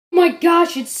my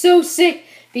gosh, it's so sick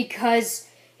because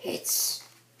it's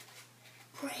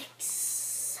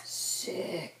bricks.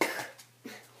 Sick.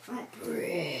 What?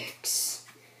 Bricks.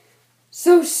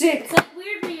 So sick. It's like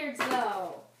weird beards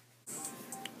though.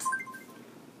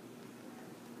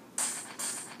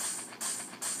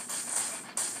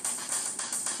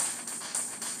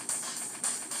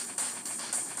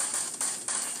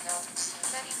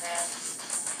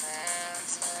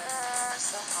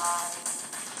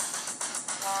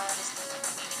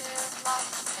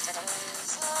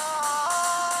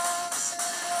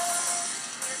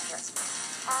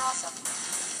 Awesome.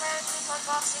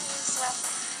 Unboxing new stuff.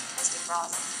 Mr.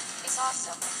 Frost. It's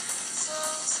awesome. So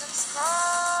subscribe.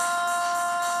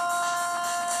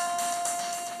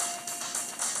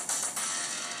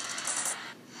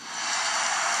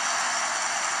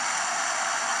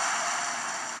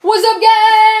 What's up,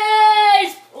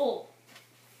 guys?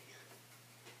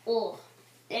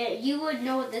 You would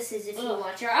know what this is if you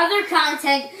watch our other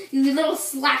content, you little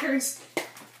slackers.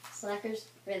 Slackers?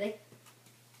 Really?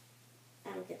 I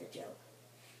don't get the joke.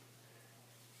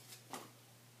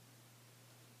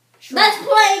 Let's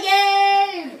play a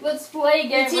game! Let's play a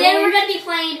game. Today we're going to be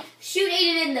playing Shoot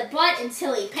Aiden in the Butt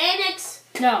Until He Panics.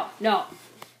 No.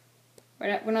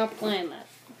 We're not playing that.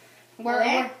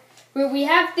 We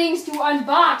have things to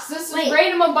unbox. This is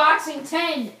Random Unboxing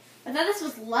 10. I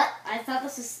thought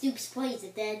this was Stoop's Plays.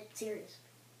 It's dead serious.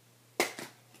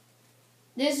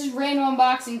 This is Random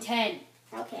Unboxing 10.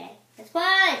 Okay. Let's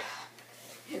play!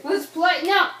 Let's play.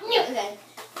 No. Okay.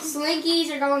 Slinkies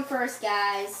are going first,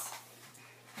 guys.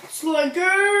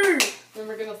 Slinker! Then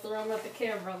we're gonna throw them at the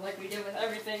camera like we did with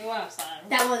everything last time.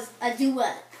 That was a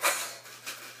duet.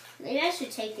 Maybe I should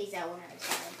take these out one at a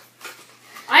time.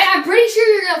 I'm pretty sure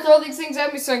you're gonna throw these things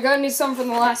at me, so I'm gonna need some from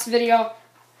the last video.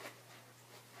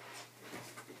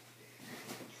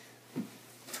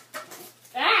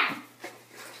 Ah!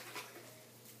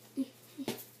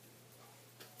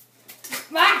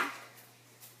 Ah!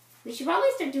 We should probably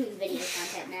start doing video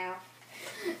content now.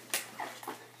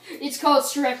 It's called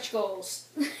stretch goals.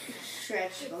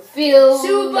 Stretch goals.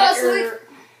 Filler.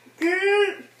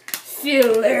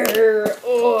 Filler.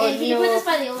 Oh, Hey, can you put this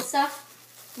by the old stuff?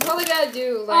 Probably gotta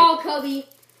do like. Oh, Kobe.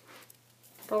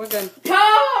 Probably done.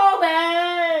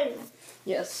 Kobe!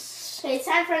 Yes. Okay, it's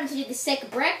time for him to do the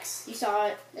Sickbricks. You saw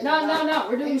it. No.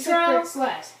 We're doing Sickbricks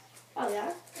last. Oh,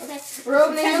 yeah? Okay. We're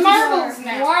opening the marbles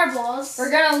now. Marbles.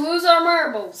 We're gonna lose our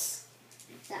marbles.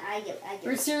 I get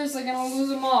We're seriously gonna lose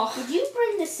them all. Did you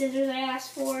bring the scissors I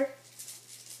asked for?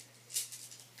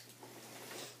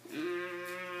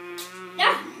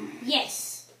 Ah,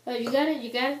 yes. Oh, you got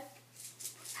it?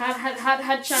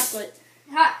 Hot chocolate.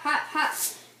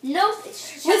 Hot. Nope.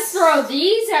 It's just... Let's throw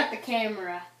these at the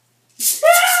camera.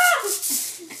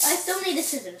 I still need the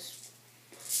scissors.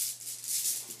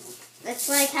 It's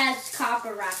like has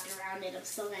copper wrapped around it. I'm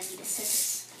still gonna need the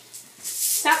scissors.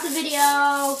 Stop the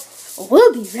video.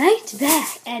 We'll be right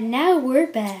back. And now we're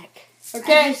back.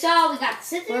 Okay. As you saw, we got the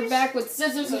scissors. We're back with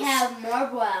scissors. We have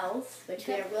marbles, which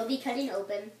we will be cutting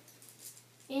open.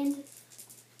 And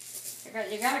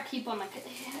you gotta keep on like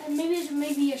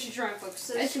maybe I should try and focus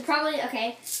this. I should probably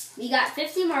We got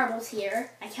 50 marbles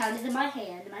here. I counted in my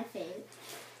hand, my face.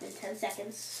 In 10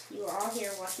 seconds, you were all here.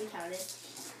 Watch me count it.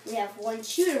 We have one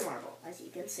shooter marble, as you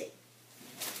can see.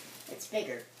 It's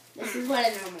bigger. This is what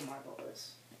a normal marble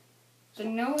is. So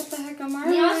you know what the heck a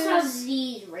marble We also have is?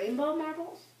 these rainbow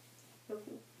marbles.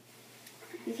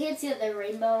 You can't see that they're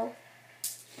rainbow,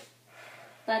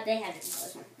 but they have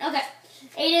different colors. Okay,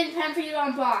 Aiden, time for you to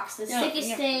unbox the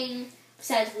sickest thing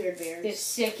besides weird bears. The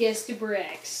sickest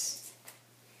bricks.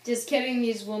 Just kidding,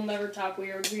 these will never top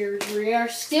weird bears. We are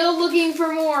still looking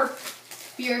for more.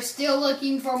 We are still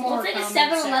looking for more. It's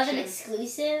like a 7-Eleven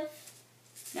exclusive.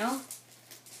 No?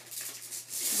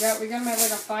 We're gonna have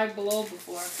like a Five Below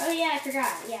before. Oh yeah, I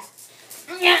forgot. Yeah.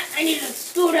 Yeah, I need to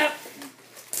scoot up.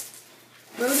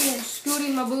 Booty and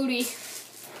scooting my booty.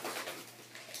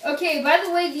 Okay, by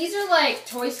the way, these are like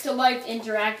Toys to Life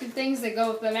interactive things that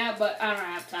go with the map, but I don't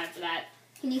have time for that.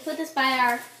 Can you put this by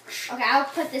our... Okay, I'll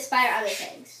put this by our other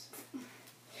things.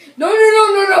 No.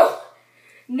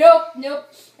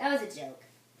 Nope. That was a joke.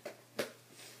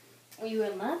 We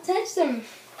will not touch them.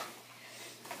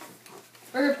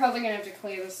 We're probably gonna have to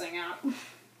clean this thing out.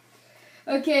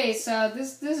 Okay, so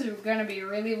this is gonna be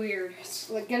really weird. It's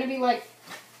gonna be like,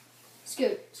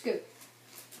 scoot.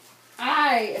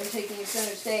 I am taking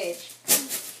center stage.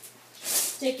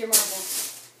 Take your marble.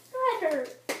 That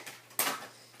hurt.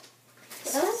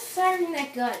 That was firing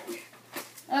that gun.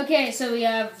 Okay, so we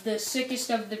have the sickest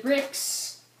of the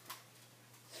bricks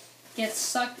gets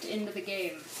sucked into the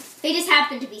game. They just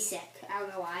happened to be sick. I don't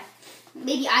know why.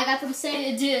 Maybe I got them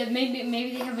sick.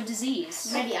 Maybe they have a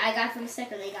disease. Maybe I got them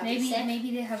sick or they got me sick.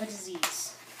 Maybe they have a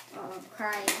disease. Oh, I'm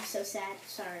crying. I'm so sad.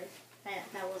 Sorry.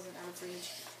 That wasn't out of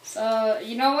reach.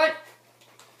 You know what?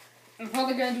 I'm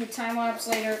probably going to do a time lapse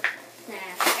later. Nah.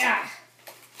 Yeah.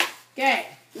 Okay.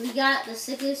 We got the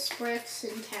sickest bricks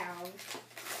in town.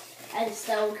 As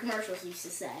the old commercials used to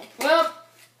say. Well,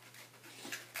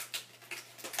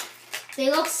 they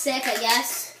look sick, I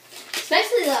guess.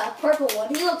 Especially the purple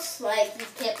one. He looks like he's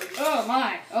kipping. oh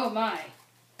my.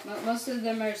 Most of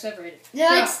them are separated. They're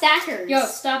like stackers. Yo,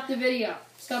 stop the video.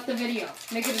 Stop the video.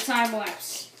 Make it a time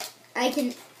lapse. I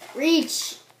can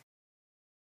reach.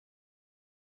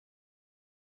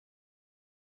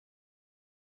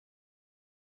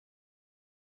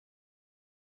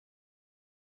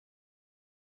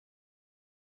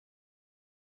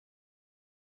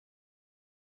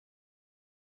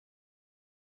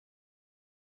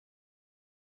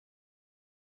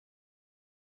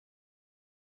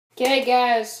 Okay,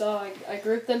 guys, so I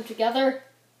grouped them together.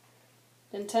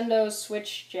 Nintendo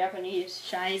Switch Japanese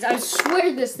shinies. I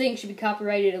swear this thing should be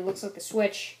copyrighted. It looks like a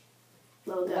Switch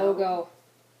logo.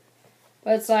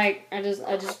 But it's like I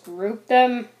just grouped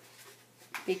them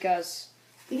because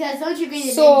don't you agree?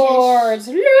 swords.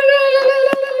 And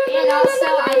also,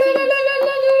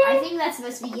 I think that's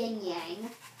supposed to be yin yang,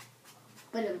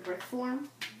 but in brick form.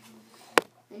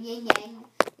 And yin yang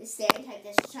is stereotyped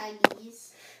as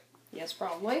Chinese. Yes,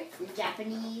 probably. And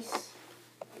Japanese.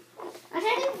 I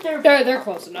think They're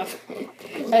close enough.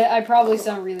 I probably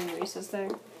sound really racist there.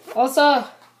 Also,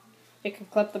 you can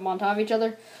clip them on top of each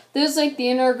other. This is like the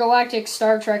intergalactic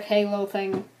Star Trek Halo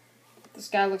thing. This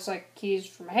guy looks like he's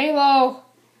from Halo.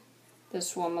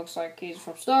 This one looks like he's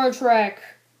from Star Trek.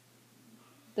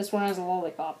 This one has a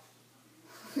lollipop.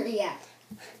 Yeah.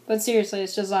 But seriously,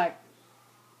 it's just like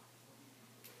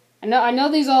I know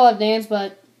these all have names,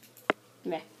 but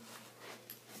meh.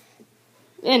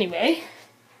 Anyway.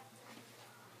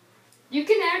 You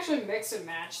can actually mix and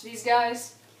match these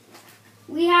guys.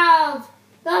 We have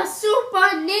the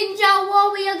Super Ninja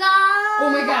Warrior guy. Oh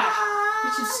my gosh.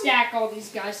 We should stack all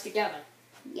these guys together.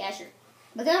 Yeah, sure.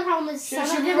 But the other problem is some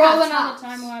Should of we them roll have another tops.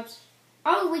 time lapse?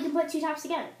 Oh, we can put two tops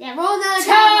together. Yeah, roll another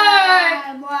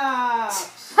Time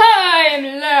lapse. Time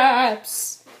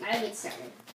lapse. I get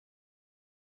started.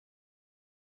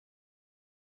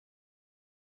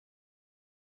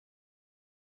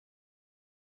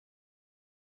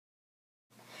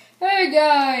 Hey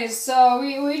guys, so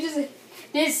we just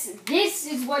this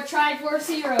is what Triforce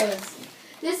Heroes.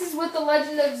 This is what the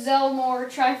Legend of Zelmore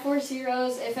Triforce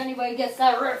Heroes. If anybody gets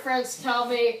that reference, tell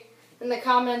me in the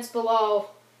comments below.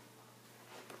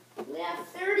 We have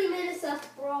 30 minutes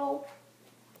left, bro.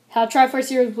 How Triforce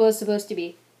Heroes was supposed to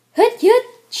be. Hut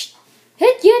yut,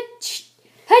 hut yut,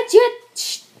 hut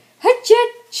yut, hut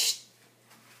yut.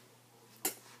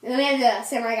 And then we have the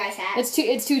samurai guy's hat.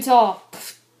 It's too tall.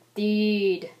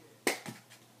 Deed.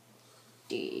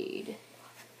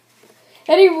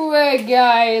 Anyway,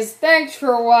 guys, thanks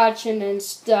for watching and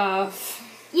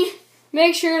stuff. Yeah.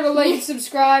 Make sure to like and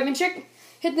subscribe and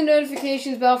hit the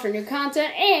notifications bell for new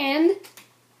content and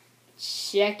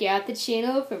check out the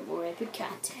channel for more epic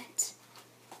content.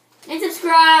 And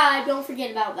subscribe. Don't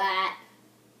forget about that.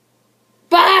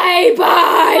 Bye,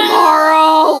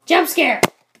 Moral. Jump scare.